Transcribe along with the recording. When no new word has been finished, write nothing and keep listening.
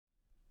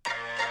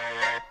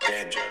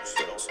banjo,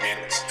 fiddles,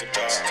 mandolins,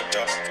 guitar,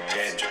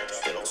 banjo,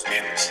 fiddles,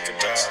 mandolins,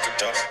 guitar,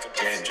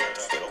 banjo,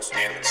 fiddles,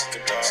 mandolins,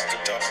 guitar,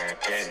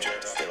 banjo,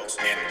 fiddles,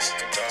 mandolins,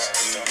 guitar,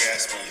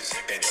 bluegrass music,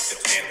 banjo,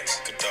 fiddles,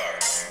 mandolins, guitar,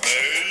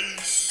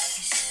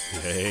 bass.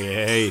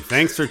 Hey,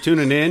 thanks for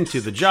tuning in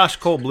to the Josh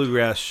Cole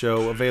Bluegrass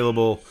Show,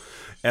 available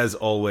as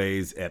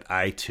always at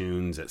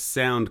iTunes, at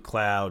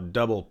SoundCloud,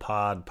 Double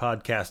Pod,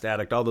 Podcast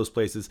Addict, all those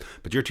places.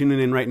 But you're tuning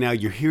in right now,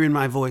 you're hearing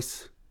my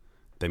voice.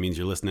 That means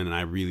you're listening, and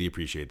I really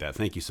appreciate that.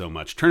 Thank you so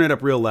much. Turn it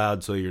up real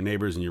loud so your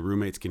neighbors and your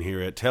roommates can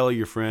hear it. Tell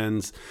your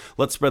friends.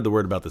 Let's spread the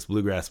word about this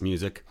bluegrass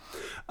music.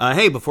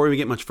 Hey, before we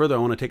get much further, I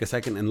want to take a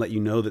second and let you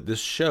know that this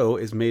show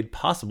is made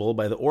possible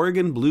by the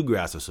Oregon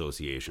Bluegrass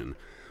Association,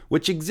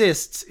 which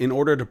exists in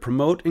order to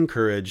promote,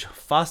 encourage,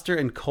 foster,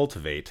 and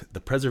cultivate the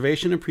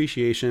preservation,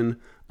 appreciation,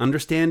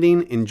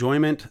 understanding,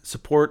 enjoyment,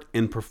 support,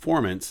 and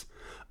performance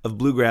of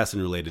bluegrass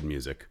and related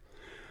music.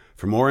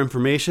 For more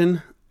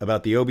information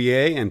about the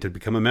OBA and to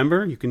become a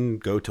member, you can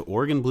go to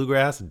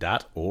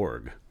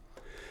OregonBluegrass.org.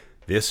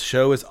 This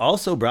show is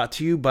also brought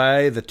to you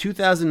by the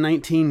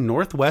 2019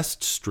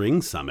 Northwest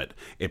String Summit,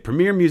 a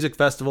premier music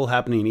festival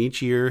happening each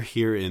year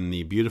here in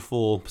the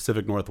beautiful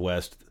Pacific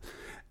Northwest.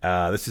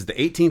 This is the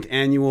 18th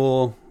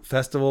annual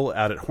festival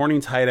out at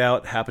Horning's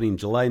Hideout, happening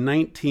July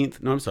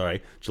 18th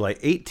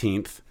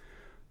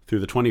through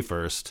the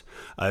 21st.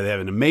 They have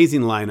an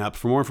amazing lineup.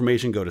 For more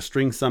information, go to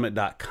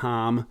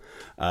stringsummit.com.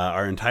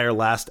 Our entire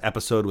last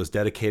episode was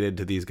dedicated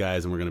to these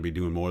guys, and we're going to be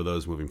doing more of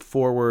those moving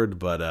forward.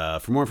 But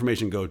for more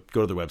information, go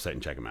to their website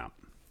and check them out.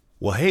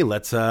 Well, hey,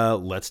 let's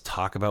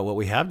talk about what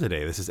we have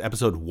today. This is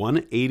episode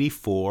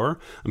 184.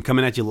 I'm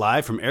coming at you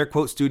live from Air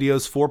Quote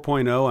Studios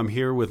 4.0. I'm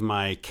here with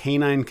my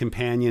canine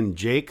companion,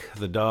 Jake,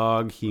 the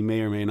dog. He may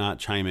or may not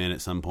chime in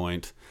at some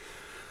point.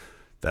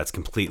 That's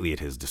completely at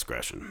his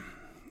discretion.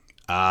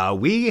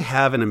 We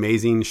have an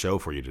amazing show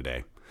for you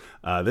today.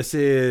 This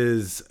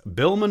is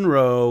Bill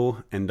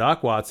Monroe and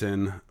Doc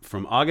Watson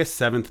from August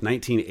 7th,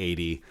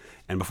 1980.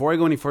 And before I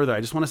go any further,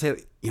 I just want to say,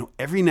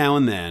 every now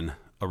and then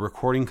a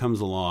recording comes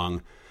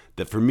along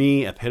that for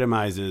me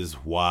epitomizes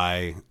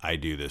why I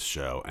do this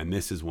show. And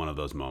this is one of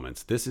those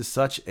moments. This is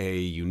such a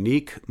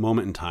unique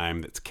moment in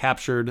time that's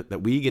captured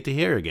that we get to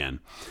hear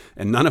again.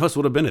 And none of us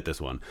would have been at this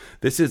one.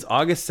 This is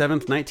August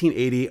 7th,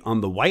 1980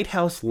 on the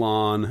Whitehouse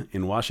lawn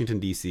in Washington,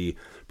 D.C.,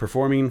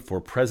 performing for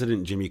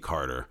President Jimmy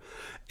Carter.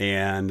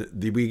 And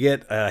we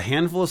get a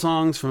handful of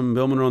songs from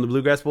Bill Monroe and the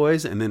Bluegrass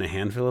Boys, and then a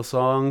handful of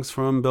songs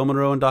from Bill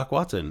Monroe and Doc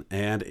Watson.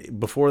 And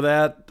before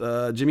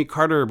that, Jimmy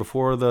Carter,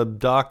 before the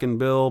Doc and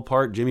Bill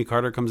part, Jimmy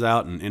Carter comes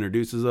out and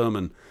introduces them.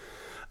 And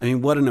I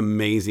mean, what an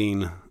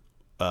amazing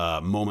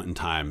moment in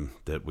time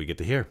that we get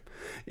to hear.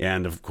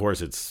 And of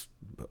course, it's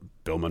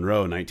Bill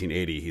Monroe,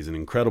 1980. He's in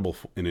an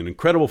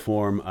incredible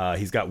form.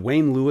 He's got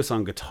Wayne Lewis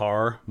on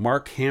guitar,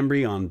 Mark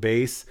Hambry on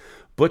bass,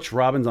 Butch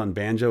Robbins on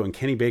banjo, and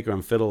Kenny Baker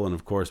on fiddle, and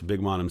of course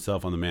Big Mon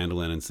himself on the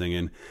mandolin and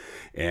singing.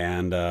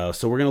 And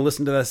so we're going to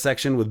listen to that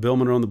section with Bill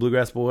Monroe and the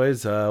Bluegrass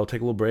Boys. We'll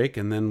take a little break,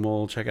 and then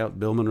we'll check out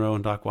Bill Monroe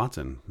and Doc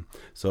Watson.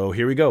 So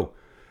here we go.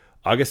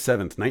 August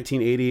 7th,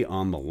 1980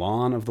 on the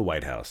lawn of the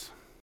White House.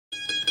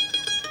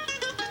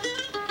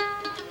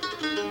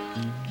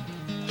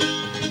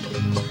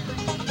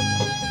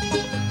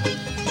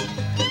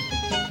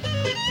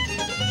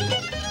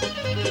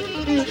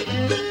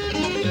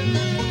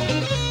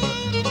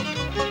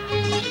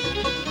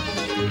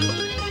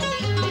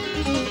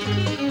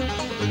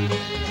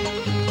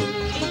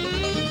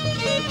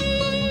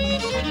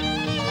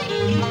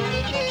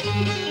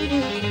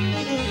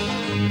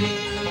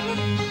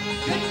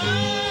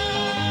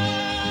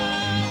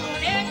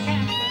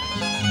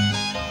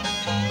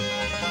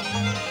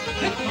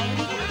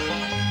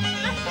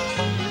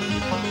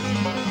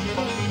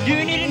 Do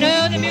you need to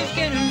know the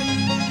music?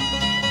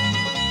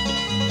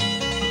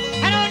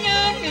 I don't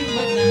know the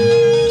music.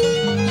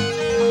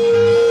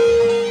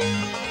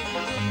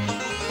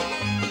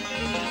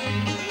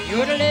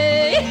 You're the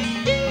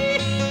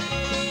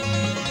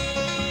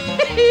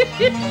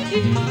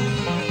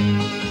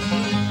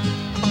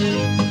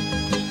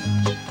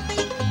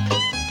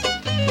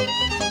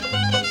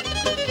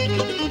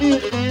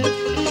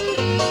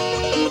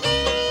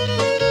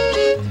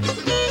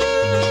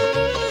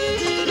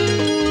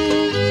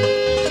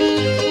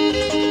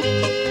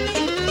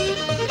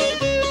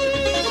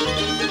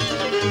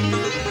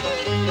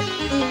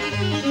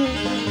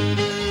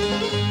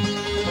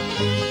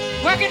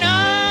working on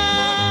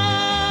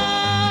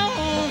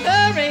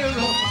the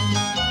railroad.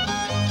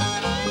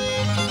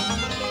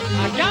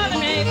 My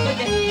darling ain't for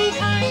the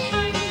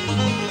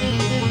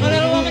my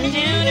little woman in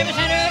town every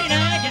Saturday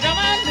night is on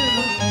my blue.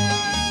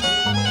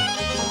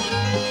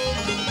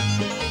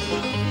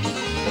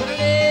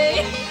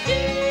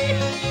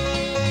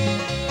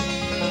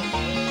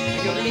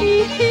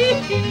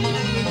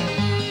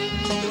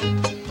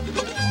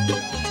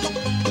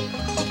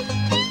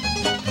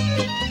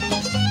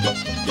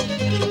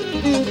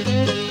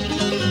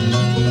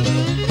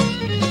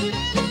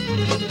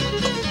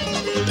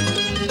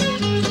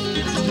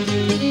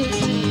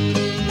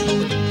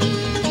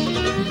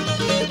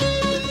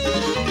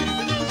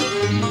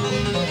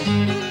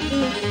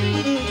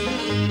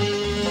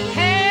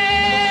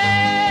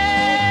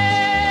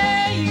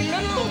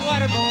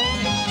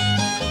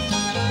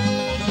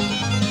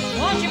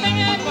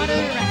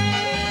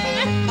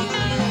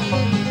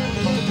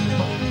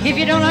 If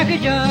you don't like a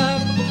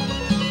job,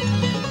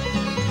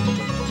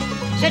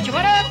 set your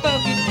what up,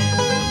 bucket.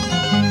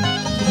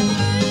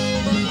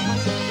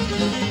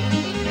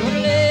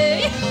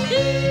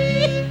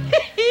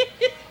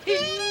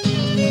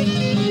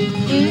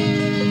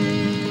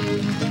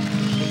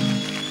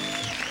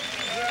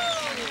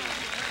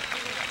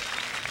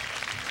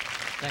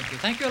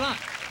 Thank you a lot.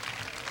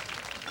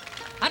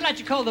 I'd like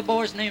to call the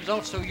boys' names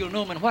also so you'll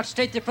know them and what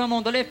state they're from.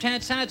 On the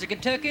left-hand side is a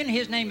Kentuckian.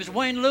 His name is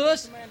Wayne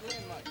Lewis.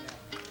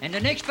 And the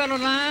next fellow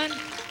in line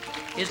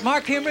is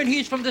Mark Hemmer, and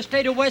he's from the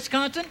state of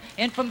Wisconsin.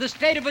 And from the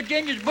state of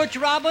Virginia is Butch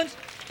Robbins.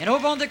 And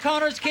over on the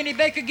corner is Kenny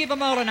Baker. Give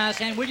them all a nice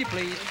hand, will you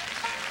please?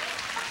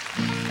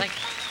 Thank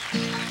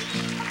you.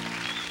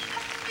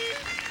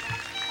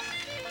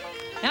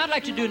 Now I'd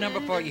like to do a number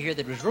for you here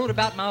that was wrote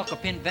about my Uncle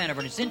Pen Vannevar,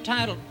 and it's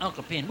entitled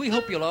Uncle Pen. We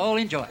hope you'll all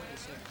enjoy it.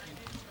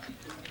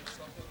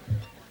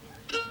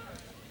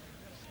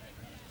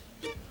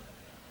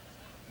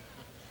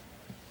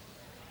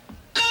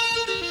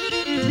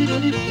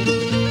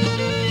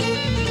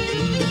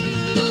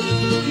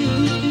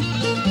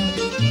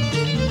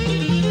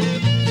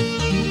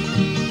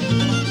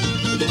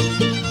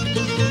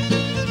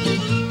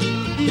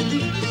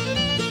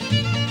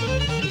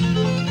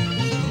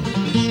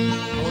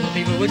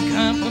 Would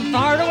come from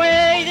far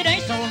away, they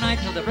dance all night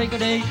till the break of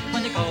day.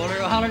 When they call her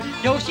a holler,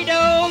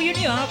 do-si-do, you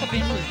knew Uncle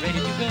Pen was ready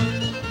to go.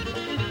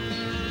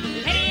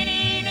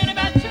 Ain't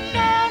about some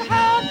down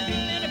how to do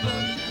in a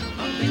book.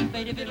 Uncle Pen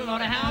played a fiddle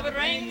on a how it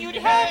rang, you'd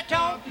hear it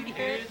talk, you'd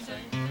hear it sing.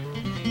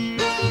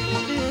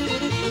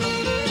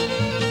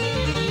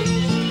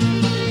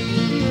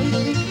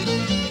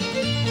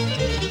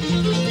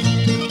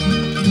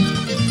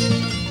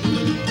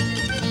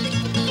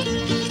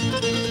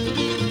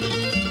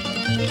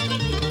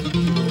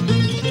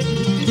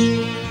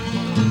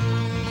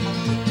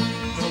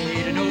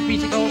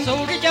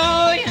 Soldier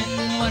Joy,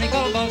 and when he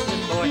called Boston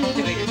Boy,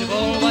 to make the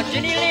ball watch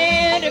and he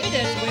land, every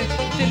that's where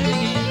till it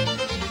again.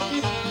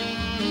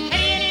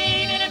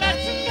 Ain't about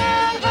some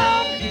down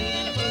how to do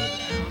in a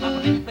book.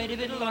 Uncle Pen played a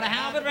fiddle on a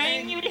how it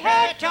rang, you'd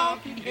hear it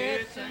talk, you'd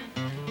hear it sing.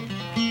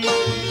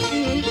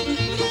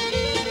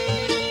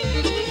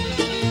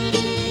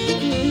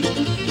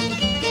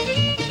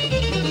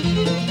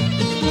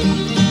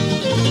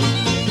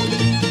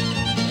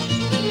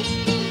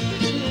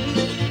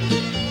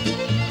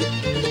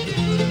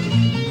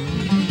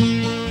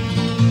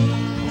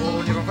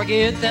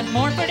 Forget that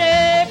mournful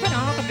day when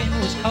Uncle Pen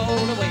was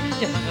called away.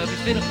 He hung up his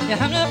fiddle, he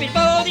hung up his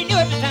bow, he knew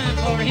it was time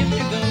for him to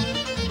go.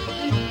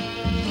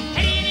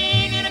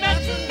 Ain't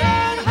about some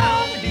down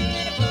how to do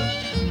in a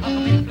book.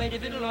 Uncle Pen played a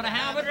fiddle on a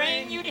how it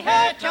rang, you'd hear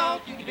it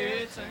talk, you'd hear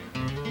it sing.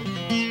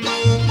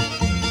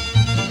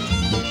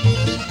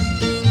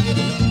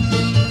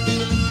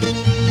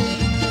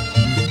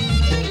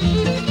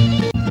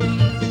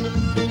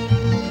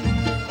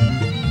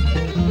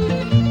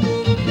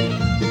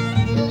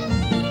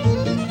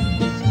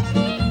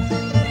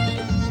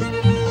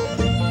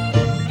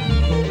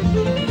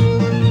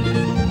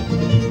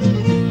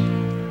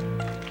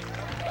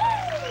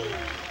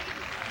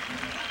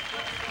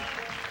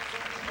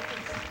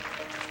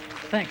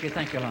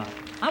 Thank you a lot.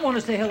 I want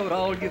to say hello to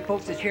all you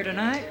folks that's here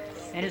tonight,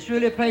 and it's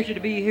really a pleasure to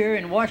be here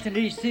in Washington,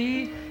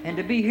 D.C., and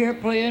to be here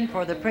playing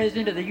for the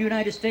President of the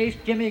United States,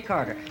 Jimmy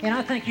Carter. And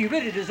I think he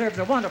really deserves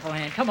a wonderful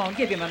hand. Come on,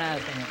 give him a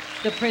nice hand.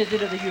 The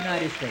President of the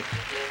United States.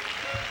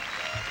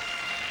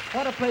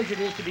 What a pleasure it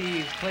is to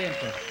be playing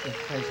for this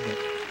President.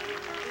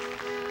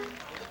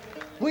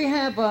 We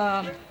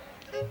have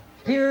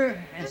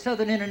here in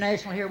Southern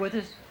International here with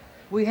us,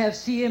 we have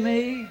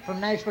CMA from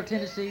Nashville,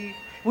 Tennessee.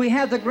 We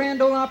have the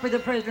Grand Ole Opry, the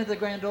president of the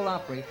Grand Ole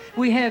Opry.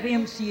 We have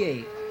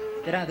MCA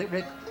that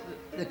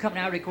the company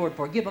I record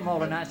for. Give them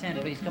all a nice hand,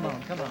 please. Come on,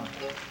 come on.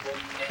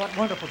 What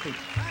wonderful people.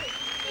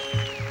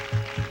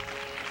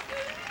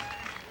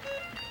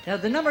 Now,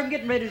 the number I'm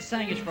getting ready to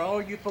sing is for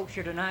all you folks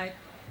here tonight,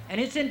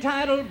 and it's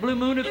entitled Blue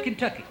Moon of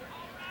Kentucky.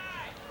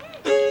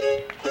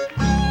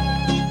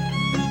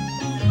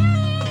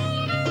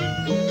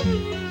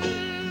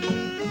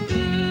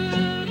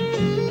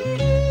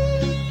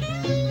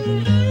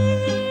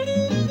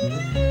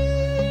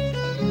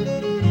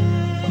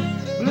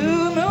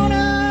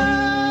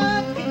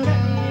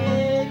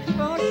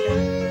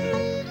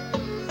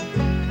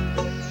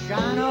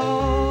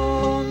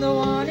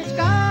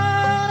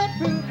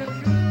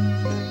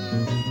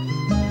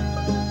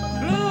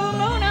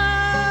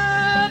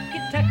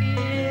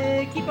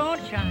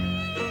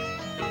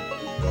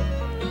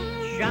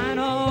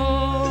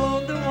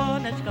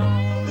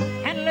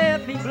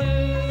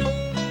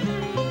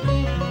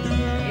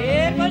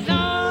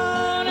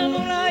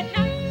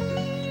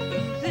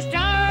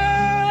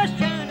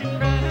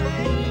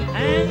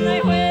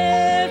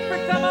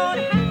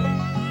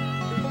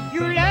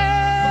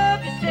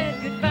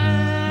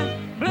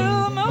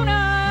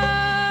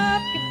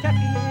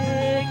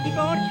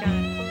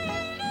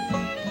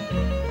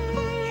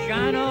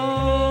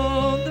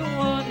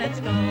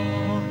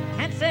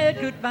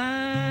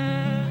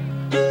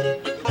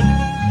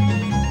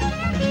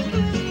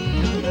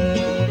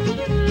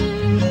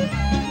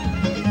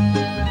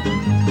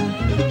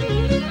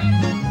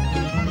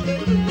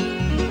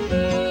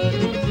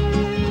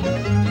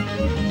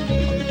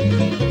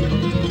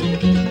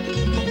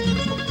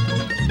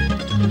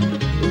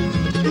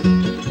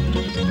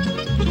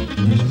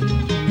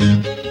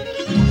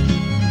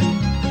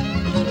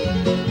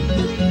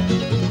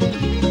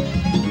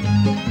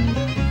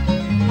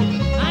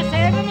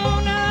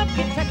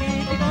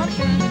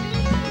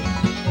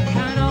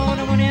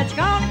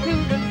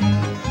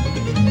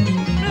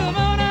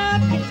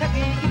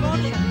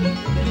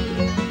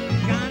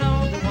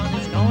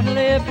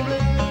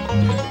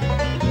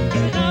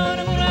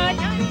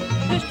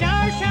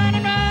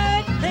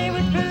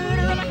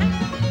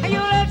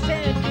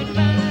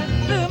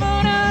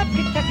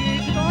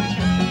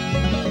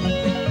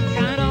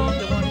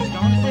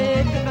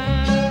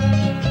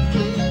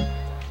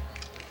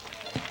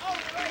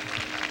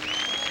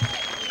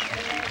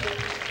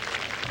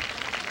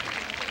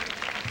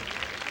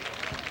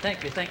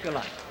 Thank you. Thank you a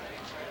lot.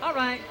 All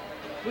right.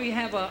 We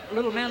have a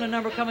little mandolin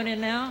number coming in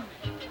now.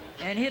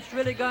 And it's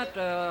really got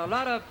a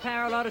lot of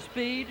power, a lot of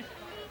speed.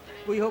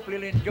 We hope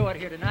you'll enjoy it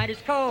here tonight.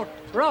 It's called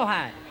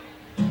Rawhide.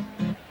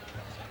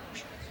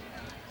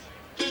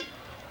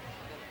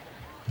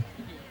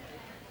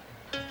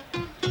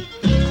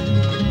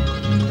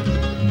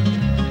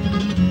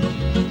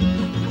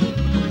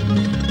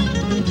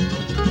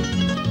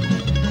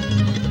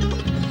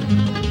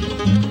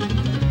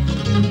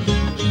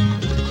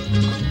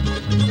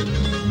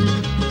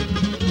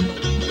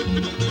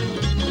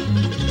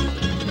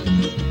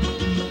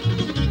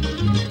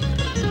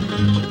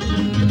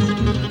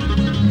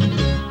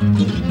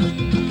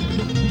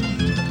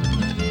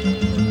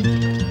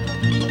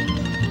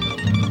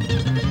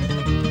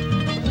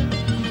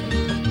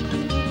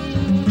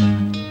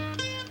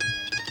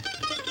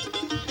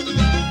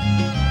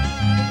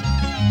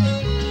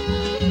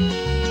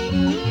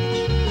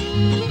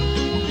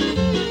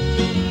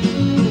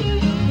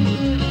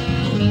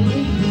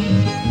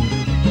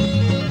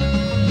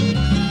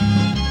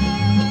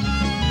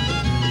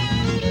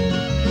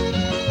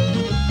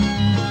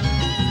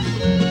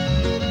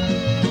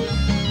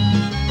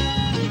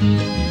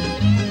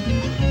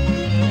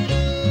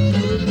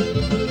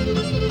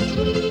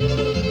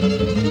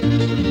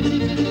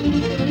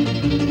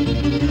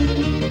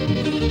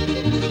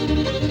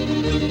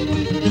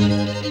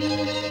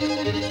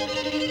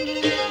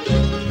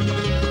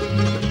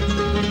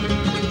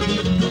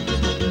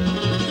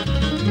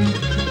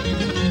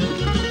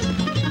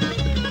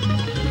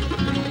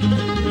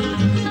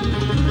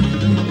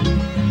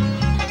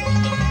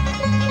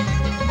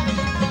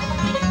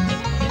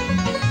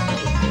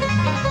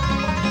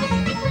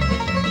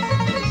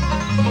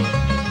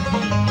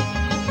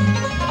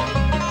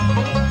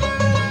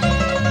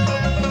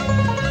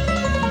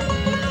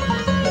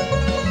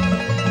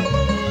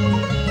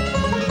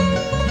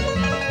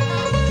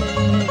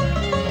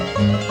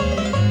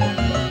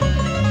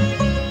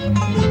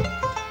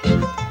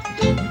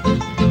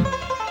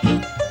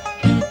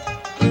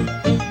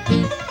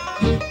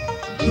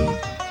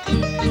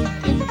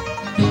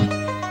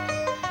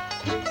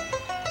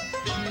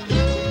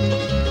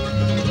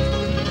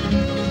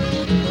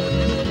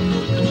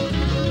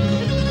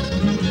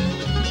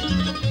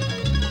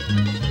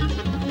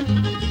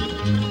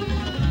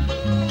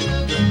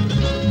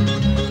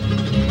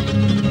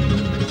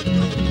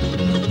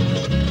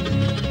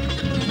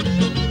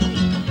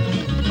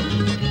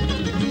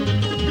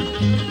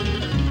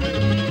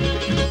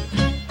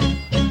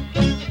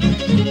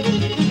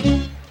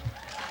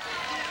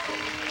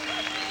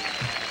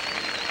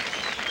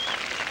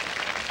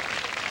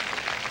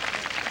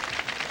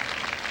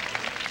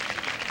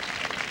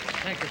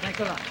 Thank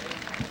you a lot.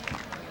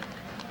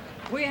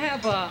 We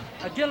have a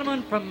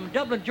gentleman from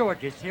Dublin,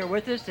 Georgia, is here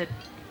with us. That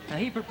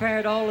he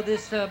prepared all of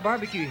this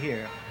barbecue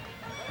here.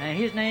 And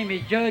his name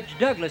is Judge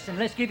Douglas, and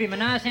let's give him a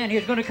nice hand.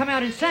 He's going to come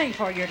out and sing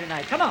for you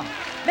tonight. Come on,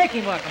 make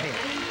him welcome here.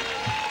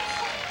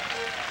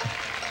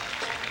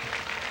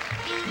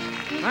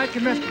 Thank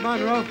you, Mr.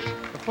 Monroe.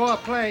 Before I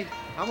play,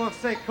 I want to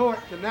say court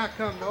can now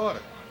come to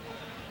order.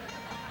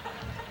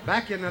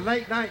 Back in the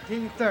late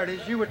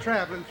 1930s, you were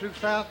traveling through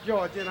South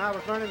Georgia, and I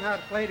was learning how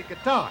to play the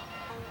guitar.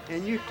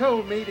 And you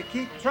told me to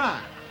keep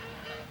trying.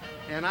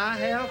 And I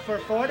have for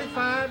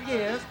 45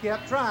 years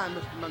kept trying,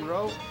 Mr.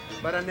 Monroe,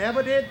 but I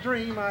never did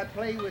dream I'd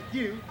play with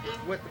you,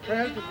 with the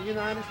President of the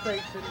United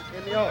States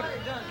in the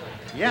audience.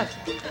 Yes,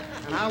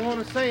 and I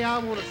want to say I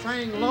want to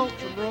sing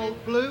Lonesome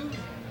Road Blues,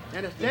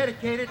 and it's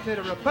dedicated to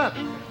the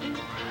Republic.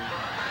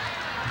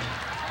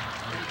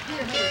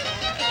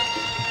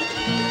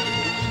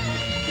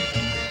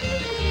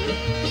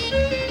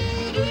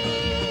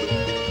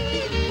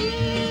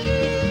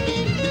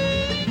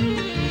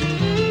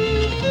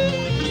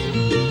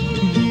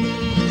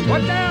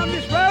 Going down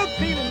this road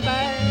feeling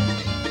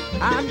bad.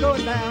 I'm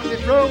going down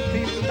this road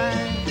feeling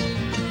bad.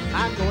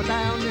 I'm going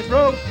down this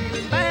road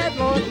feeling bad,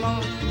 Lord,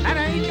 Lord, and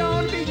I ain't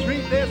gonna be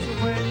treated this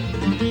way.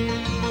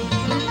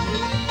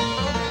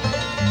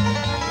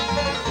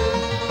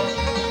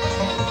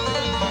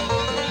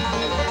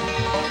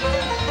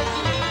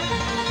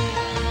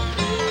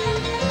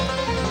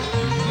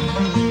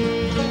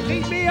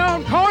 Feed me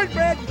on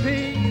cornbread and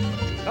peas.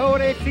 Oh,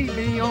 they feed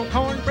me on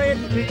cornbread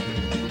and peas.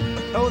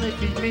 Oh, they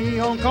feed me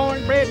on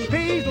cornbread and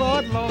peas,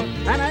 Lord, Lord,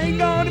 and I ain't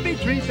gonna be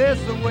treated this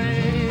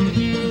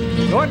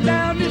way. Going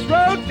down this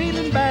road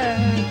feeling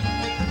bad.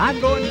 I'm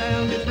going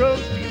down this road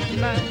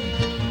feeling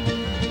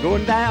bad.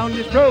 Going down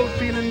this road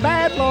feeling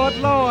bad, Lord,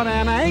 Lord,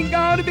 and I ain't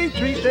gonna be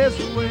treated this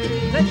way.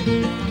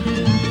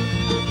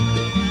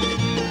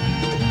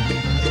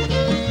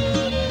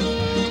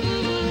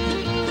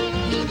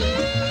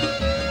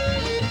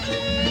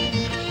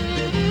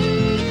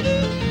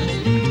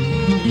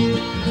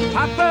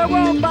 Papa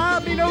won't buy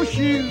me no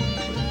shoes.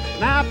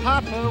 Now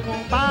Papa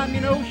won't buy me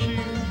no shoes.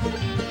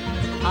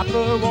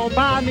 Papa won't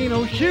buy me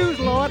no shoes,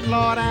 Lord,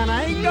 Lord, and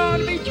I ain't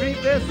gonna be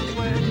treated this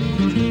way.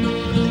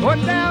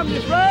 Going down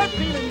this road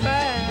feeling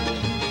bad.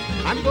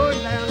 I'm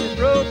going down this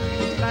road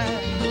feeling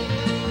bad.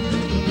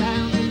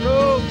 Down this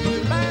road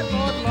feeling bad,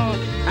 Lord, Lord,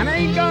 and I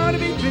ain't gonna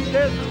be treated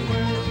this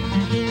way.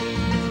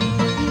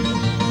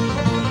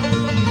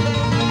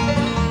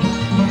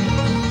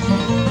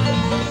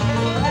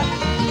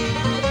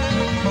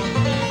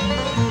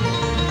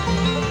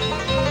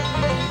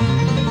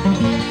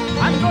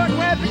 I'm going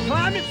where the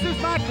climate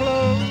suits my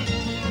clothes.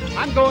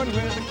 I'm going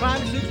where the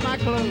climate suits my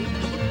clothes.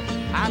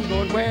 I'm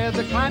going where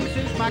the climate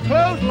suits my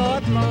clothes,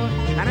 Lord, Lord,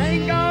 and I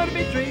ain't gonna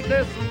be treated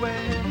this way.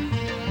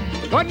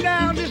 Going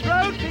down this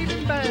road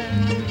feeling bad.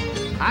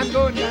 I'm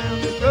going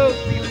down this road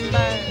feeling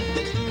bad.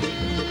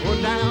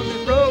 Going down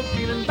this road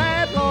feeling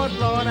bad, Lord,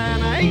 Lord,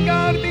 and I ain't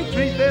gonna be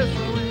treated this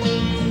way.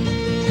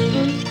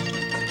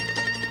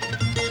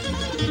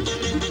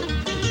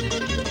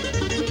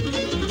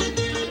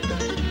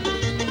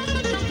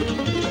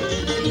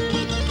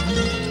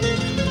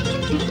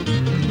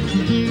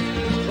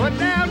 Going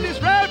down this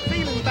road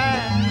feeling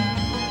bad.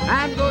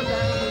 I'm going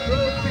down this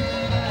road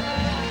feeling bad.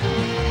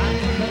 I'm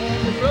going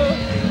down this road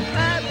feeling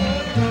bad,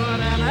 Lord, Lord,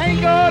 and I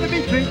ain't gonna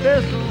be treated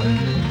this way.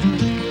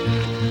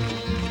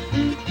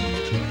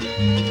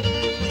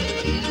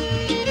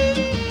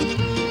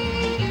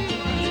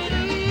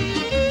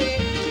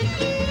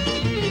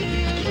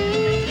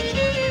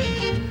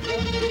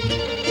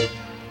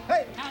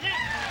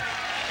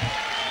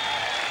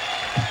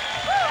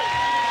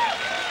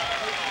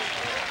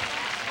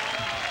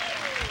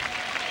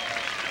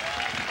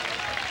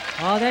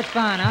 Oh, that's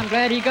fine. I'm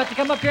glad he got to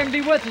come up here and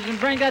be with us and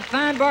bring that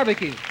fine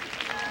barbecue.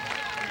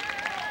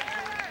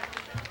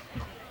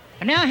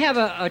 And now I have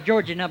a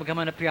Georgia number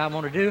coming up here I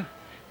want to do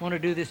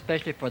this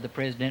especially for the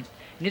president.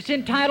 And it's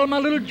entitled My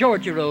Little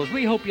Georgia Rose.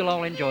 We hope you'll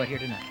all enjoy it here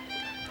tonight.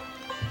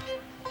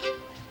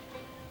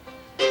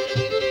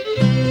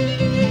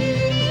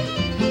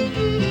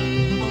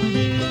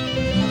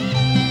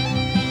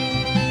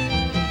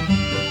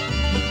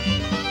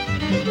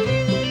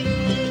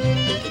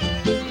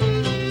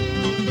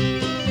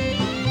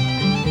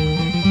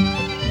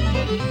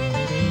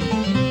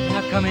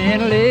 Come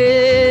and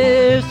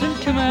listen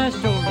to my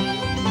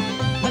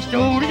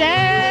story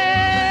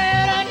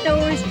that I know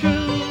is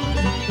true.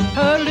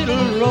 A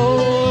little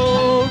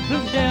road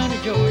moved down to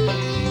Georgia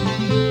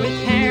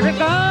with hair of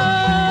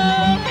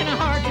gold and a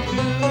heart of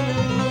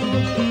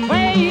blue.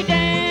 Way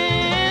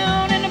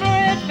down in the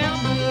Bluegrass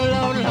Mountains,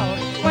 Lord, Lord,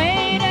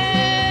 way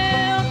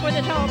down where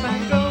the tall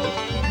pines grow,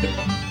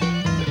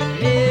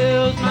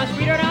 lives my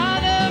sweetheart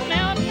on the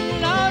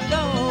mountain, Lord,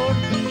 Lord,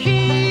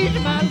 she's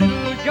my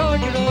little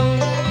Georgia Rose.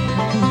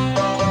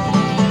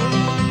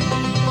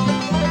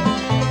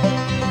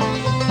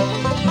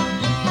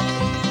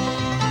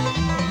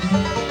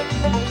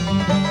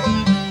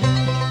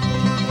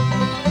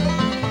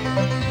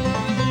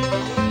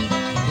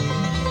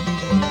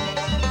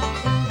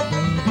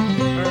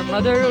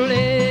 Mother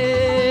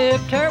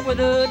left her with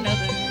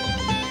another,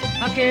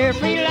 a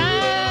carefree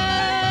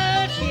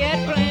life she had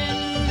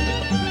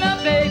planned. My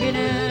baby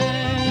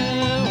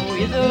now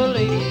is a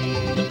lady,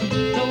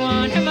 the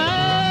one her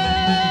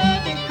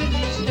mother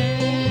couldn't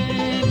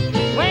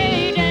stand.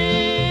 Way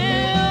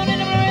down in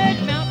the Red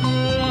Mountain,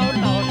 Lord,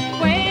 Lord,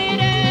 way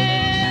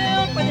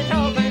down where the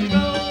tall pines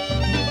grow,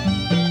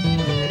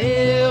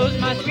 lives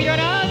my sweetheart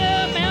on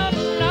the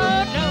mountain,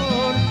 Lord,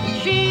 Lord,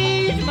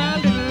 she's my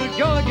little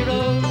Georgia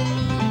Rose.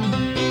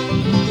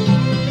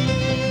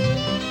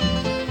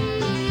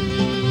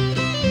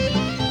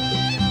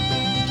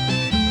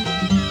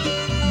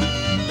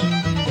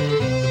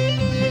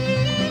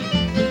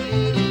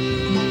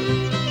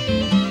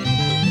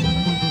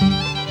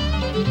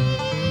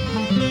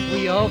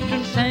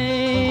 Often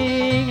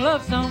sang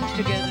love songs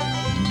together.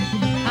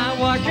 I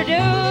watched her do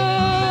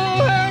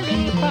her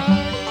little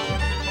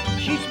part.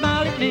 She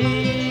smiled at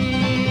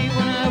me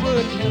when I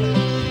would tell her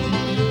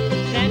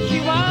that she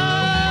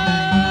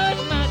was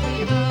my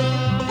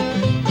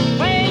sweetheart.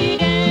 Way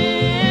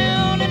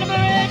down in the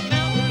Red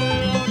Mountain,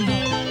 Lord,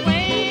 Lord,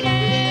 way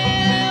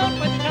down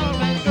where the tall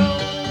pines grow,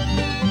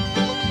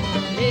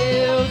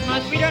 lives my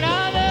sweetheart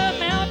on the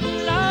mountain,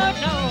 Lord,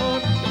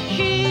 Lord,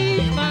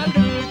 she's my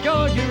little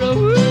Georgia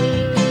Rose.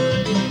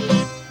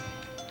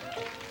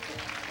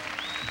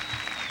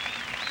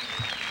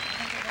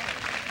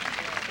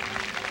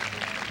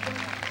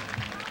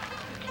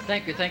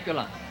 Thank you a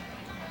lot.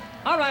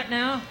 All right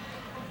now,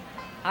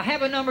 I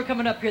have a number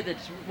coming up here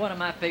that's one of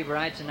my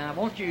favorites, and I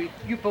want you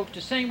folks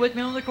to sing with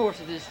me on the chorus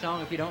of this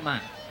song if you don't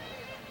mind.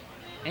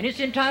 And it's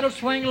entitled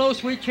Swing Low,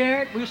 Sweet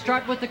Chariot. We'll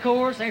start with the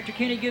chorus after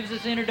Kenny gives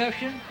us the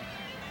introduction.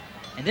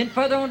 And then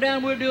further on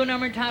down, we'll do a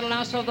number entitled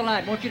I Saw the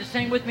Light. I want you to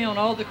sing with me on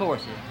all the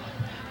choruses.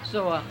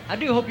 So I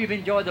do hope you've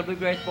enjoyed the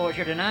Bluegrass Boys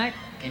here tonight.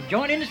 And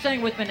join in to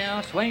sing with me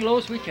now, Swing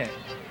Low, Sweet Chariot.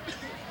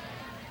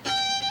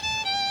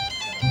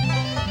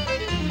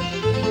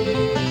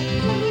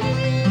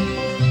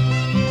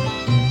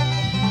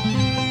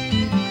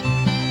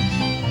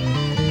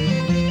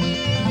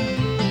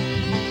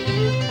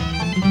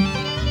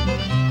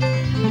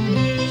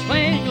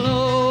 Swing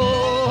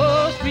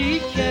low,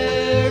 sweet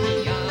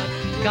chariot,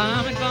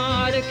 coming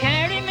for to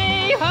carry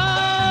me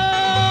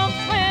home.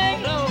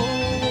 Swing low,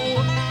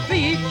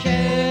 sweet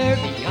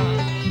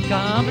chariot,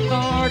 coming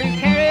for to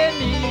carry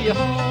me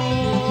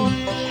home.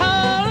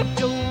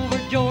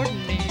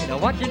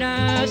 what did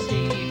I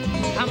see?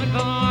 Coming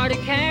for to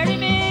carry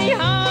me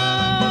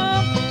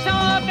home.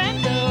 Saw a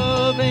band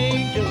of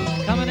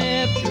angels coming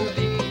after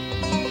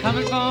me,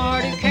 coming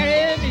for to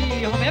carry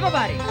me home.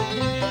 Everybody,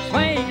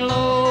 swing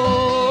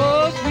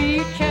low,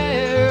 sweet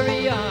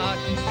chariot,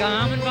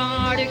 coming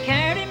for to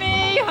carry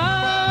me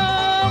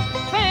home.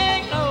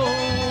 Swing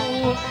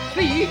low,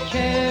 sweet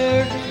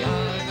chariot,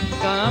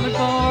 coming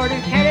for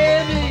to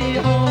carry me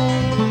home.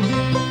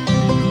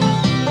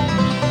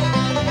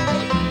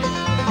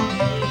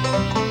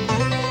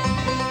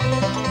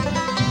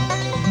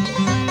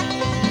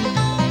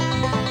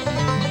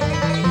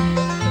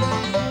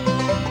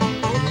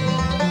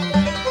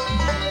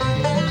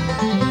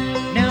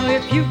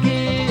 You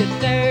get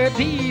there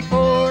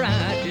before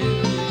I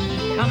do,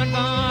 coming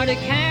for to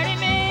carry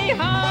me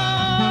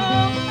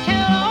home.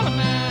 Tell all of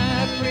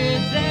my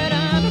friends that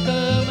I'm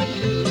coming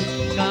too,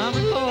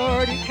 coming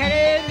for to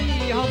carry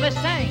me home. Let's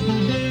sing.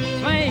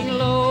 Swing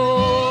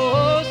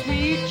low,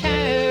 sweet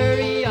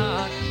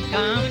chariot,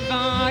 coming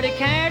for to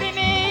carry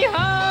me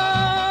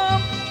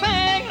home.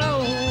 Swing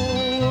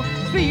low,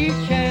 sweet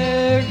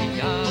chariot,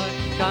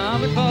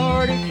 coming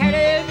for to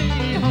carry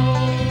me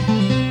home.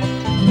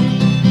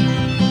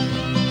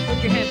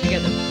 Put your hands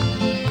together.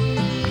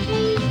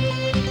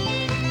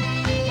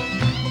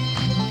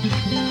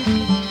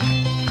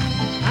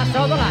 I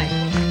saw the light.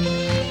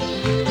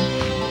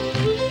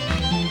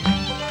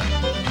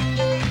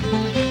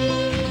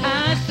 I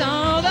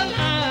saw the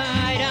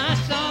light. I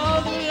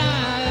saw the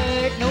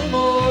light. No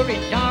more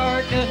in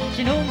darkness,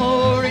 no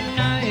more in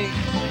night.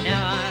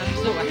 Now I'm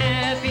so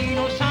happy,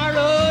 no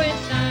sorrow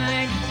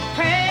inside.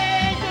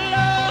 Praise the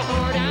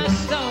Lord, I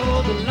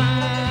saw the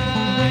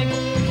light.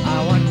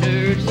 I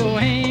wandered so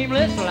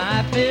aimless,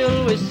 life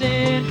filled with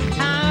sin.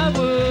 I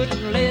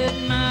wouldn't let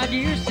my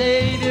dear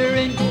Savior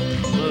in,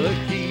 but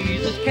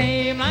Jesus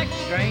came like a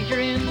stranger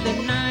in the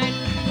night.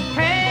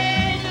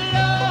 Praise the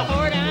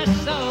Lord, I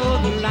saw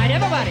the light.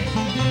 Everybody,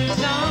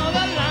 saw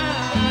the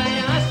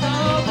light. I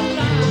saw the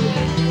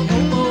light. No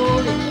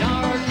more in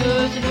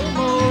darkness, no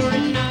more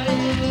in night.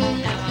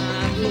 Now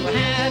I'm so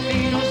happy,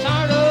 no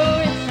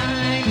sorrow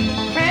inside.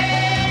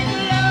 Praise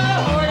the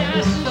Lord,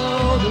 I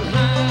saw the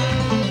light.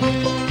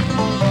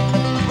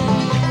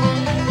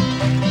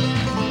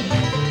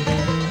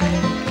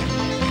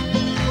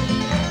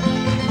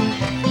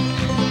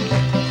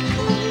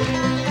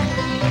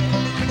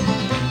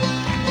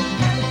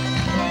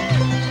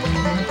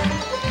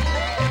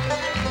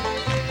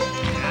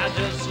 I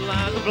just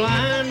like a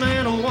blind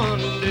man who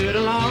wandered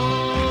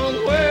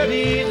along,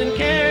 worries and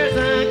cares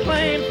I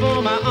claimed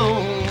for my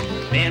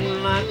own.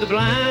 Been like the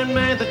blind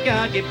man that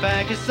God gave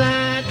back his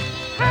sight.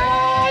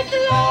 Praise the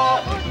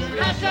Lord,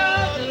 I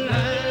saw the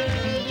light.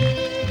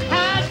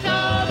 I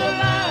saw the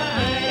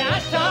light, I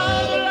saw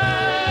the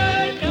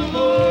light. No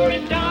more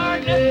in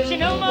darkness,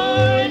 no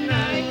more in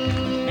night.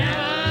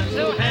 Now I'm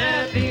so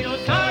happy, no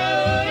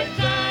sorrow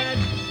inside.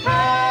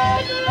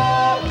 Praise the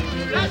Lord,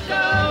 I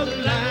saw the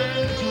light.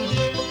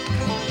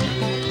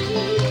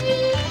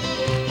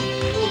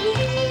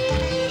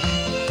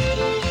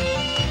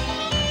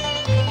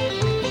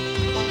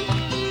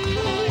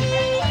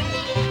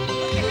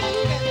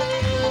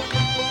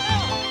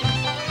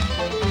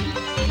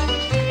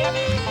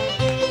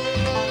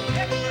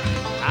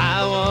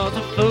 I was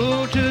a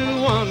fool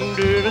to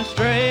wander and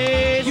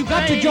stray. You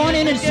got to join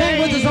in and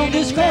sing with us on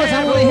this chorus.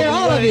 I want to hear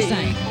all of you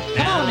sing.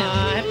 Come on now.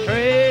 I have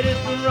traded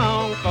the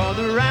wrong for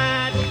the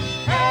right.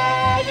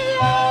 Praise the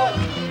Lord,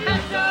 I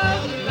saw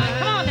the light.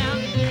 Come on now.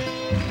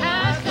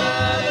 I saw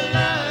the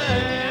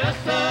light, I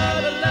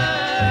saw the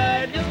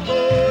light. No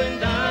more in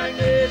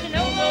darkness,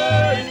 no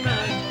more in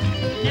night.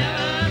 Now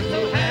I'm so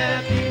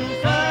happy, no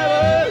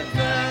sorrow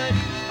inside.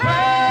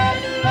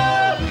 Praise the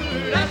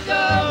Lord, I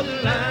saw the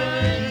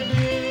light.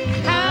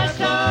 I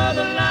saw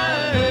the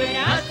light,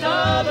 I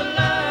saw the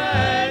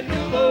light.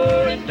 No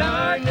more in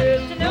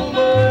darkness, no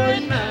more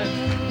in night.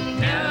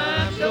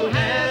 Now I'm so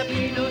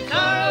happy, no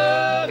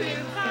sorrow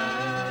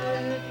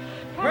inside.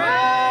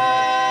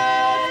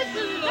 Praise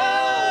the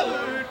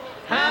Lord,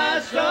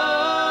 I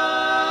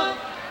saw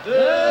the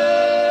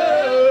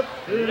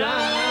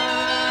light.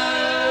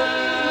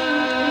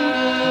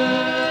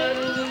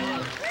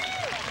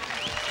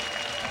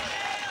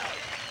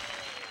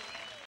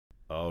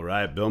 All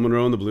right, Bill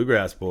Monroe and the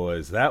Bluegrass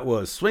Boys. That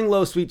was Swing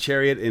Low, Sweet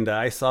Chariot into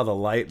I Saw the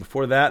Light.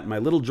 Before that, My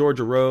Little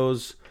Georgia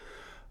Rose,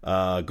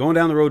 Going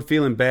Down the Road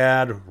Feeling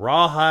Bad,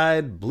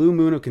 Rawhide, Blue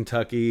Moon of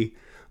Kentucky,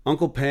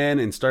 Uncle Pen,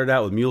 and started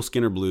out with Mule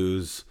Skinner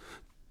Blues.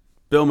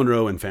 Bill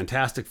Monroe in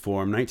fantastic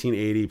form,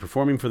 1980,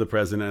 performing for the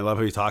president. I love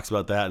how he talks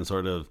about that and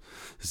sort of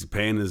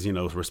paying his,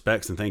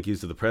 respects and thank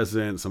yous to the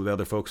president, some of the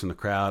other folks in the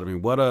crowd. I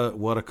mean, what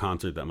a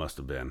concert that must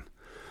have been.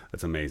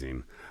 That's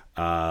amazing.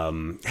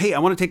 Hey, I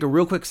want to take a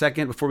real quick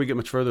second before we get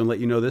much further and let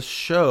you know this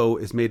show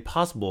is made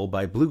possible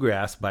by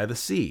Bluegrass by the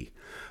Sea.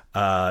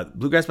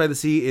 Bluegrass by the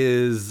Sea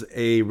is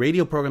a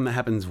radio program that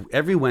happens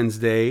every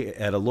Wednesday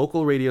at a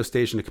local radio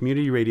station, a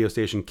community radio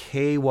station,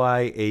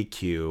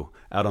 KYAQ,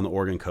 out on the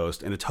Oregon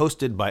coast. And it's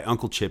hosted by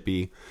Uncle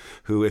Chippy,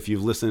 who, if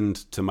you've listened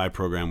to my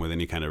program with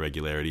any kind of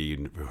regularity,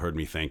 you've heard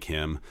me thank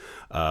him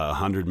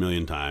 100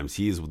 million times.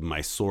 He's my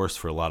source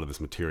for a lot of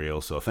this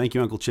material. So thank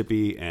you, Uncle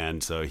Chippy.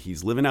 And so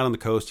he's living out on the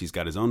coast. He's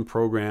got his own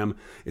program.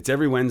 It's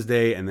every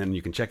Wednesday, and then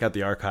you can check out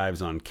the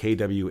archives on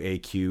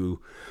KWAQ.com.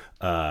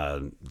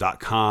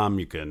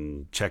 You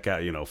can check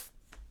out,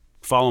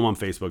 follow him on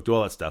Facebook, do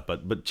all that stuff,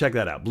 but check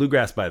that out.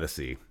 Bluegrass by the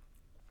Sea.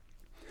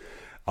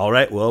 All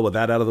right, well, with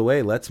that out of the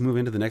way, let's move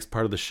into the next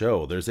part of the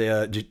show. There's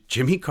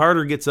Jimmy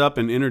Carter gets up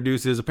and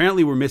introduces,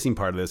 apparently we're missing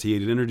part of this. He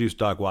had introduced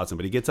Doc Watson,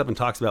 but he gets up and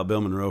talks about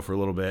Bill Monroe for a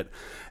little bit,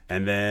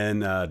 and then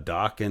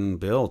Doc and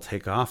Bill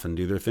take off and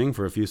do their thing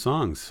for a few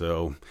songs.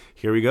 So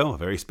here we go, a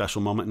very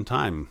special moment in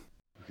time.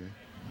 Okay.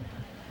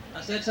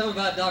 I said something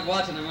about Doc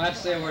Watson, I'm going to have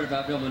to say a word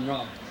about Bill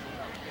Monroe.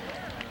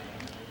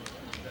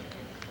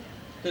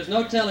 There's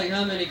no telling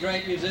how many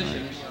great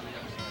musicians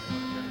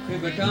who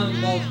become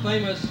both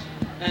famous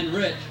and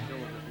rich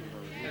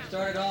have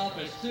started off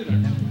as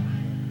students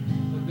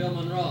with Bill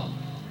Monroe.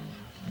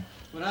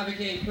 When I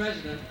became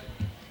president,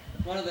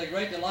 one of the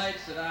great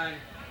delights that I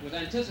was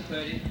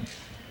anticipating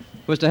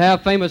was to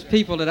have famous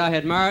people that I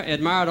had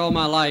admired all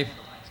my life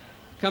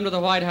come to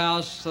the White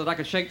House so that I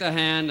could shake their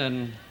hand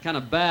and kind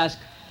of bask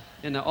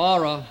in the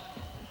aura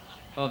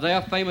of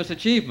their famous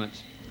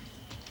achievements.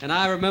 And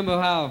I remember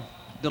how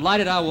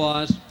delighted I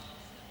was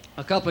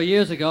a couple of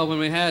years ago when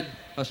we had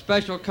a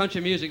special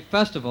country music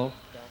festival,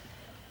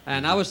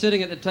 and I was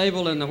sitting at the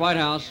table in the White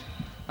House.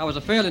 I was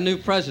a fairly new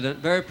president,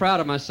 very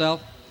proud of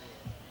myself.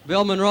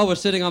 Bill Monroe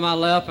was sitting on my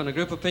left, and a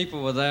group of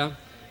people were there.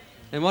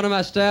 And one of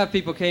my staff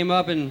people came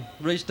up and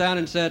reached down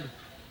and said,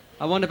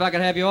 "I wonder if I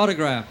could have your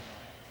autograph."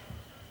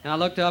 And I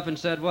looked up and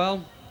said,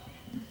 "Well,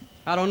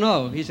 I don't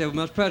know." He said,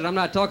 "Well, Mr. President, I'm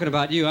not talking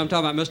about you. I'm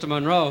talking about Mr.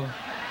 Monroe."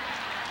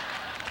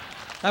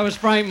 That was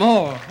Frank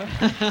Moore.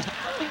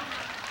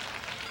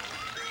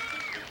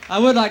 I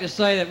would like to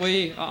say that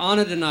we are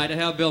honored tonight to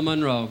have Bill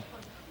Monroe.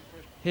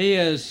 He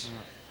is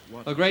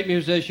a great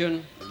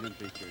musician.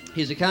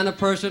 He's the kind of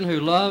person who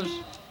loves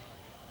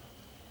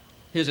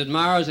his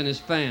admirers and his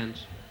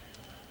fans.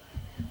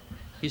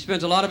 He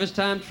spends a lot of his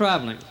time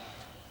traveling,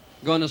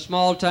 going to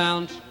small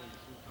towns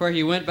where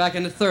he went back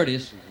in the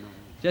 30s,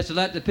 just to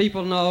let the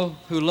people know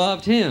who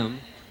loved him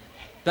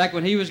back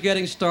when he was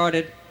getting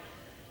started,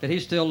 that he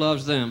still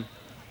loves them.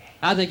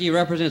 I think he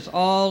represents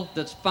all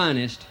that's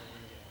finest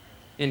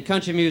in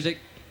country music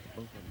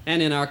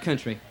and in our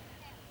country.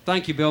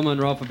 Thank you, Bill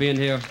Monroe, for being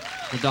here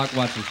with Doc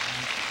Watson.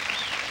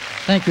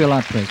 Thank you a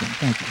lot, President.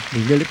 Thank you.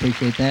 We really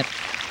appreciate that.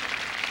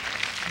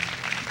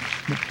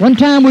 One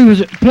time we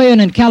was playing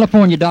in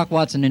California, Doc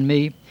Watson and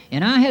me,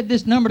 and I had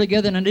this number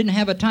together and I didn't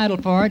have a title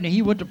for it, and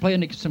he went to play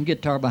some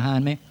guitar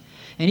behind me,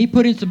 and he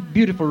put in some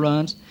beautiful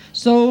runs.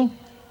 So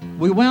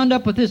we wound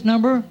up with this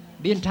number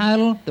being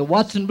titled The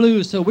Watson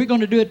Blues, so we're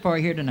going to do it for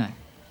you here tonight.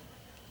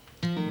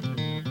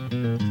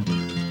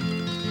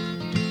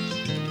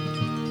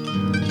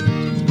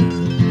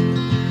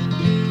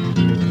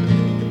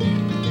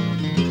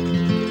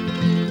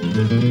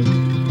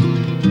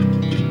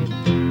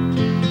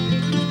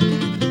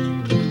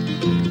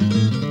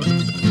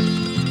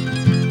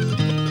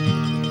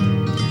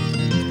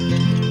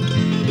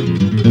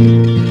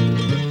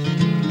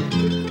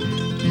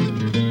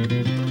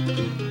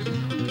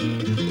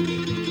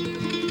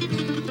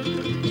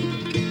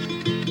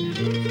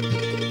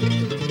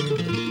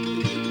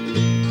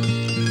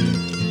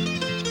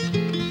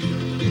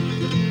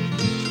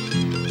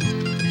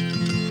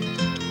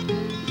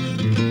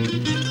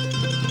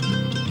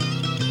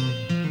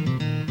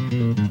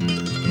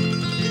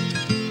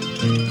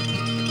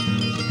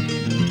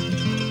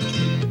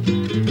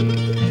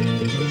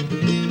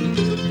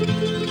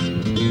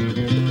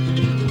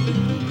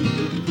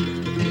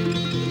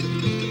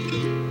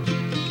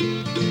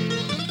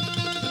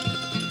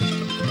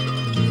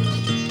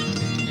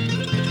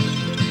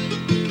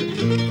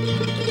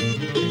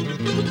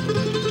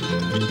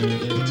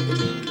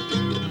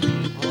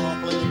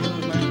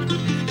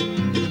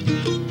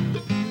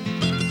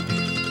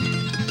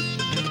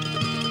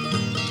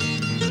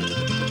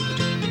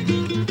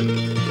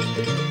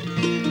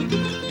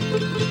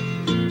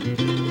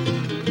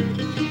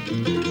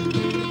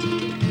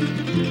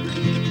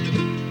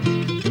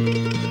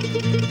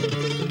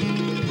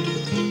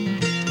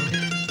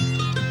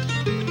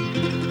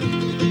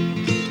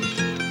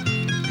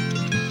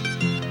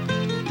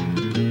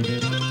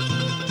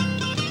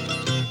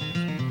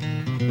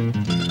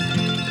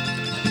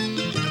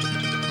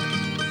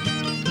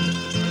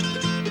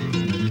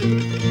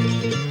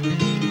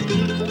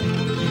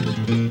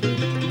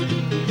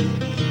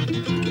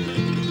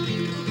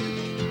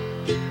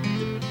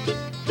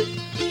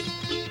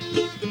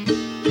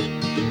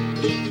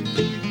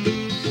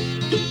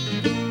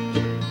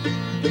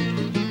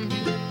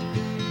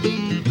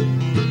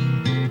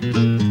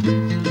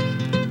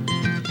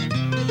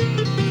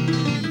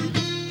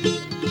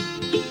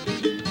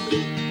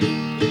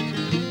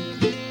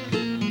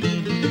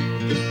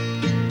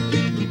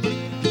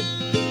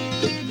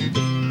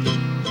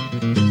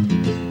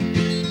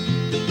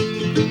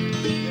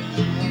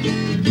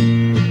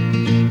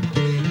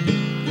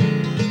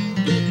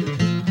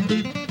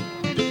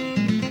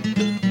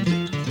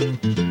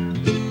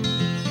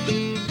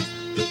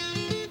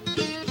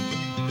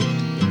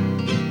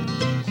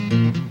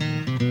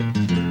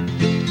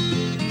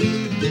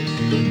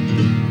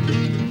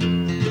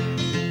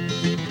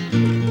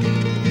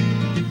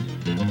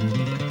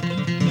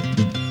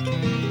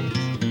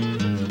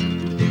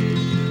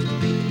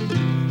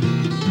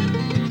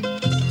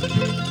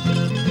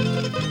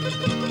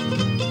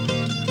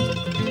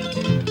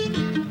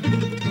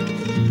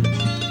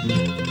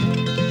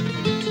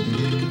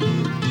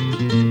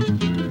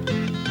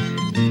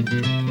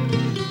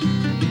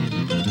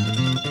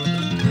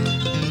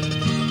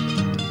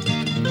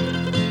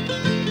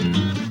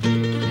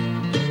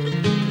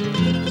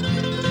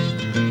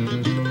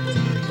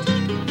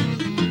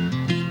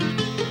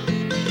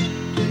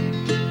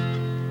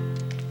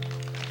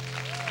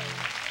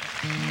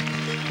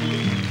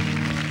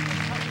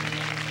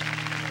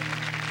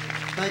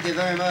 Thank you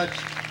very much.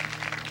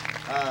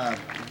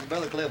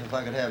 Brother Cliff, if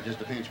I could have just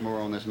a pinch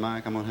more on this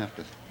mic, I'm going to have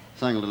to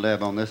sing a little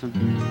dab on this one.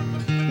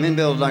 Me and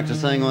Bill would like to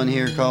sing one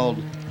here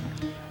called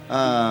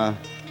Have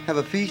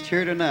a Feast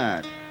Here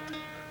Tonight.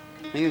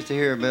 I used to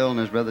hear Bill and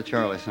his brother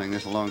Charlie sing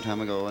this a long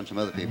time ago, and some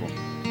other people.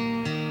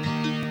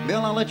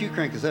 Bill, I'll let you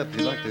crank this up if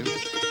you'd like to.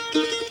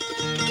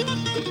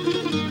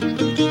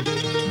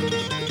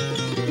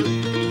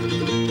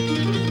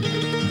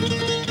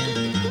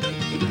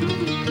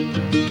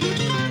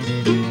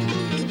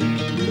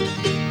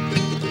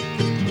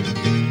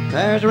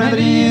 There's a rabbit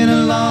in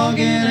a log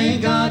and I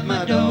ain't got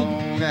my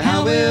dog.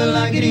 How will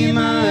I get him?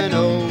 I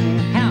know.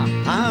 How?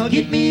 I'll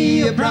get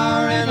me a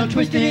briar and I'll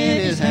twist it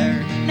in his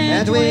hair.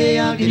 That's the way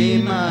I'll get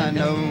him. I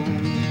know.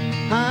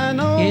 I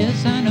know.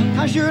 Yes, I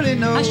know. I surely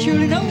know. I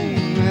surely know.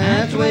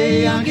 That's the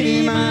way I'll get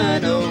him. I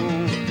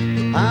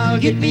know. I'll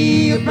get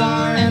me a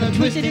briar and I'll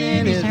twist it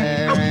in his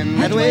hair. And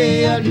that's the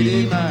way I'll get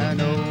him. I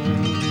know.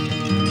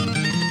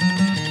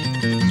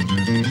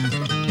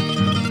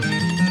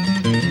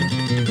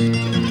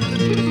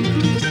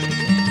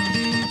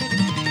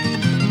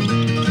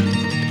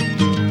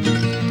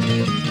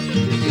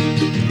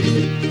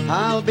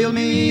 I'll build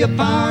me a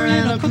fire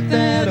and I'll cook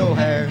that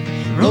O'Hare.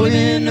 Roll it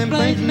in the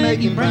plates and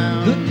make him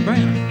brown. Good and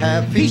brown.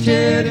 Have a feast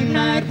here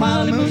tonight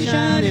while the moon's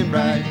shining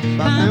bright.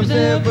 Find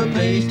myself a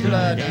place to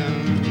lie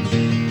down.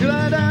 To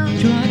lie down.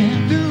 To lie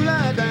down. To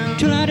lie down.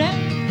 To lie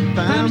down.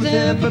 Find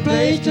myself a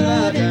place to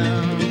lie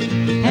down.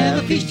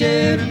 Have a feast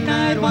here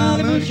tonight while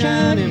the moon's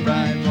shining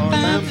bright.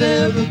 Find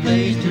myself a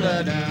place to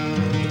lie down.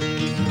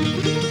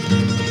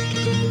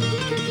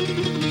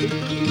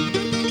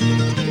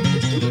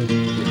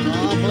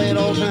 Oh, I'll play it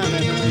all the time,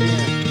 that's all, yeah.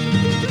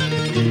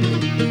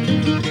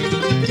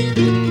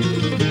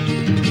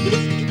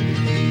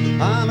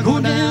 I'm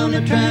going down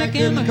the track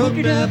and my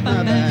coat up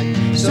my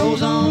back.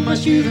 Soles on my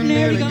shoes are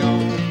nearly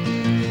gone.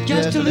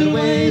 Just a little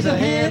ways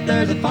ahead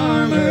there's a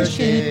farmer's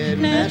shed,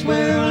 and that's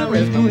where I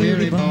rest my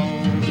weary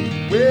bones.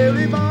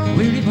 Weary bones,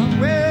 Weary bone.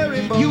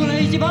 weary bones. You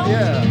lazy bone.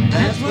 Yeah,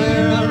 that's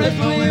where I rest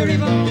my weary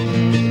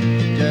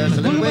bones. Just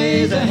a little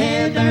ways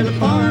ahead there's a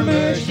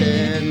farmer's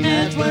shed, and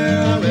that's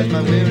where I rest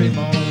my weary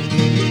bones.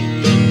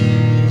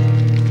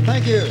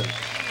 Thank you.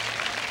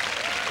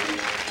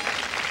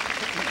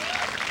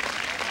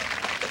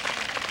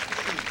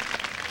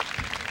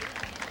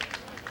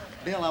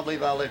 Bill, I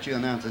believe I'll let you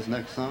announce this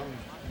next song.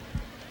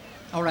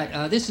 All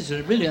right, this is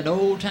really an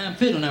old-time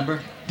fiddle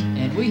number,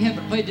 and we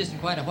haven't played this in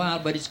quite a while,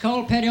 but it's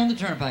called Patty on the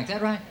Turnpike. Is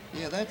that right?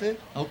 Yeah, that's it.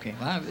 Okay.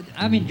 Well,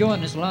 I'm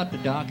enjoying this a lot,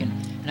 Doc, and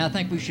I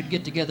think we should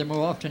get together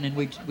more often and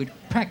we'd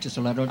practice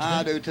a lot, don't you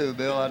I think? do too,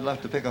 Bill. I'd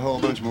love to pick a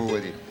whole bunch more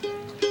with you.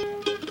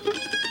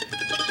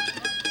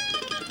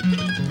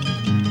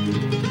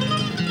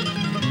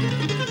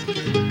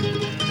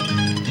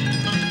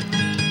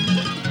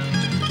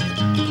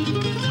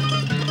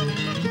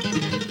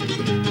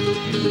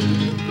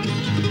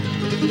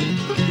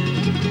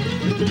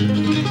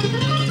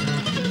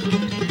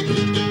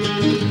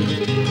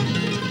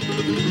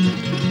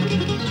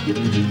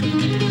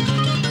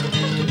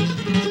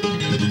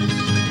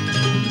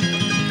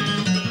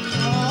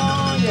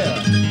 Oh, yeah.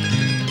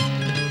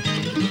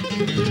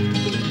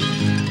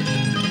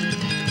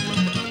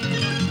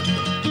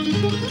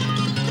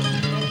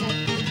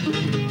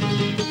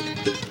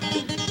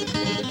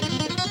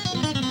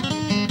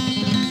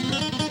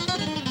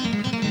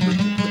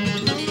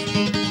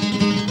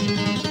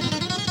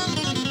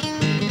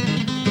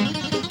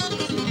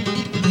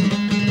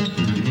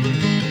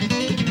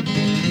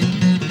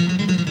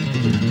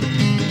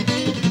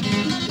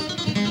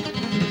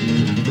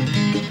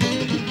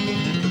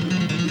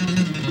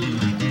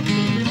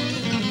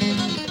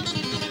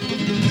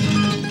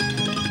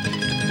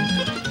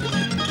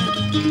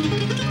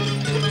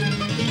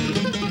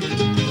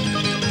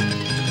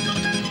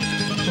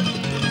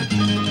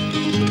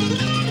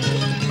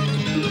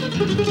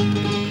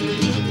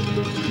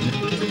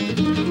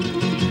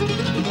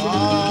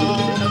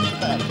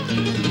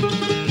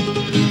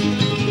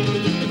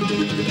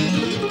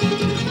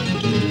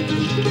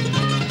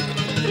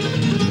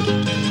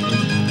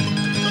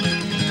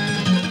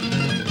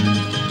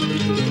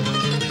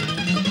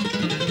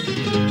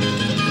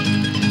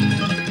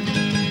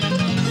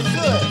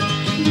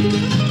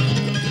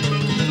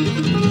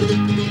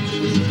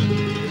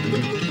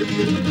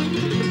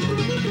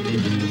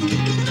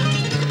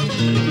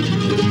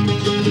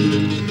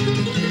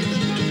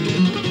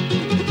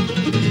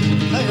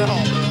 Take it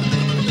home.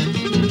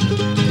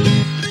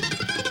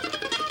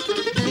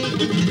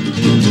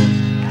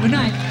 Good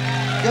night.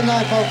 Good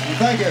night, folks, and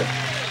thank you.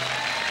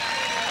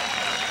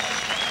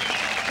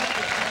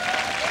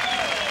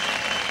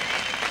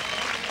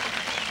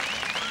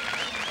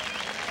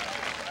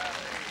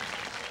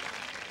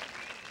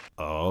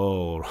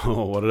 Oh,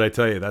 what did I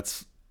tell you?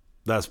 That's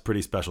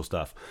pretty special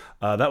stuff.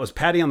 That was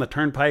Patty on the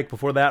Turnpike.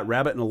 Before that,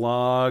 Rabbit in a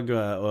Log,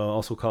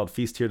 also called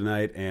Feast Here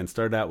Tonight, and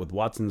started out with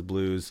Watson's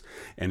Blues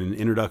and an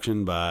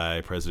introduction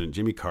by President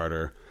Jimmy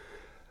Carter.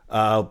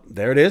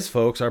 There it is,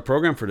 folks. Our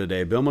program for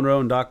today. Bill Monroe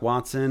and Doc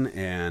Watson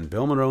and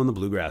Bill Monroe and the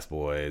Bluegrass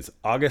Boys.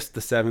 August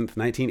the 7th,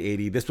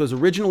 1980. This was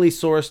originally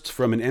sourced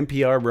from an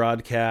NPR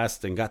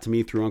broadcast and got to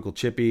me through Uncle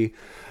Chippy.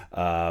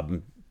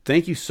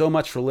 Thank you so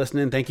much for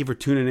listening. Thank you for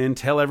tuning in.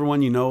 Tell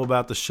everyone you know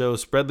about the show.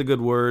 Spread the good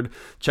word.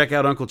 Check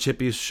out Uncle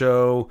Chippy's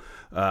show.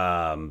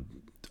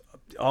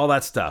 All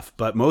that stuff.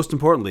 But most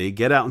importantly,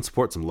 get out and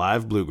support some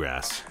live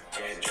bluegrass.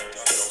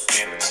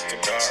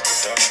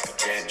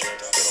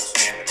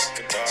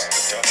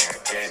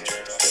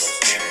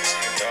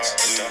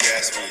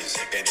 Bluegrass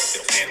music and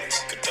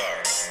guitar.